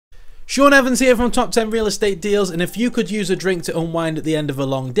Sean Evans here from Top 10 Real Estate Deals, and if you could use a drink to unwind at the end of a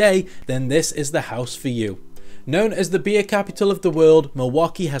long day, then this is the house for you. Known as the beer capital of the world,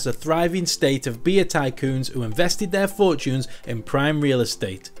 Milwaukee has a thriving state of beer tycoons who invested their fortunes in prime real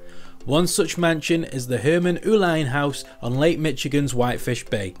estate. One such mansion is the Herman Uihlein House on Lake Michigan's Whitefish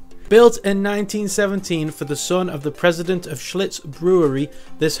Bay. Built in 1917 for the son of the president of Schlitz Brewery,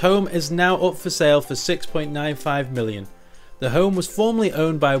 this home is now up for sale for $6.95 million. The home was formerly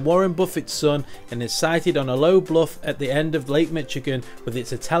owned by Warren Buffett's son and is sited on a low bluff at the end of Lake Michigan with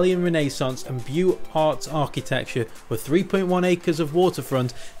its Italian Renaissance and Beaux Arts architecture. With 3.1 acres of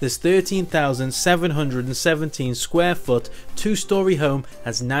waterfront, this 13,717 square foot two-story home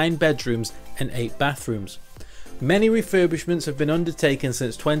has 9 bedrooms and 8 bathrooms. Many refurbishments have been undertaken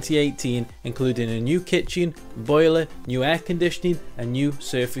since 2018, including a new kitchen, boiler, new air conditioning and new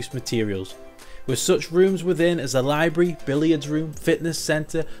surface materials. With such rooms within as a library, billiards room, fitness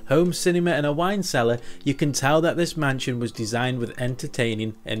centre, home cinema and a wine cellar, you can tell that this mansion was designed with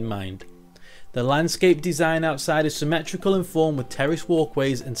entertaining in mind. The landscape design outside is symmetrical in form with terrace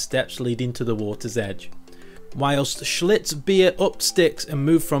walkways and steps leading to the water's edge. Whilst Schlitz beer upped sticks and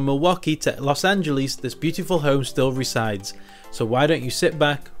moved from Milwaukee to Los Angeles, this beautiful home still resides. So why don't you sit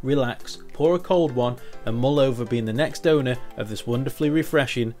back, relax, pour a cold one and mull over being the next owner of this wonderfully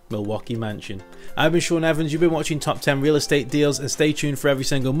refreshing Milwaukee mansion. I've been Sean Evans, you've been watching Top 10 Real Estate Deals, and stay tuned for every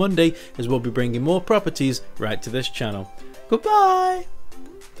single Monday as we'll be bringing more properties right to this channel. Goodbye!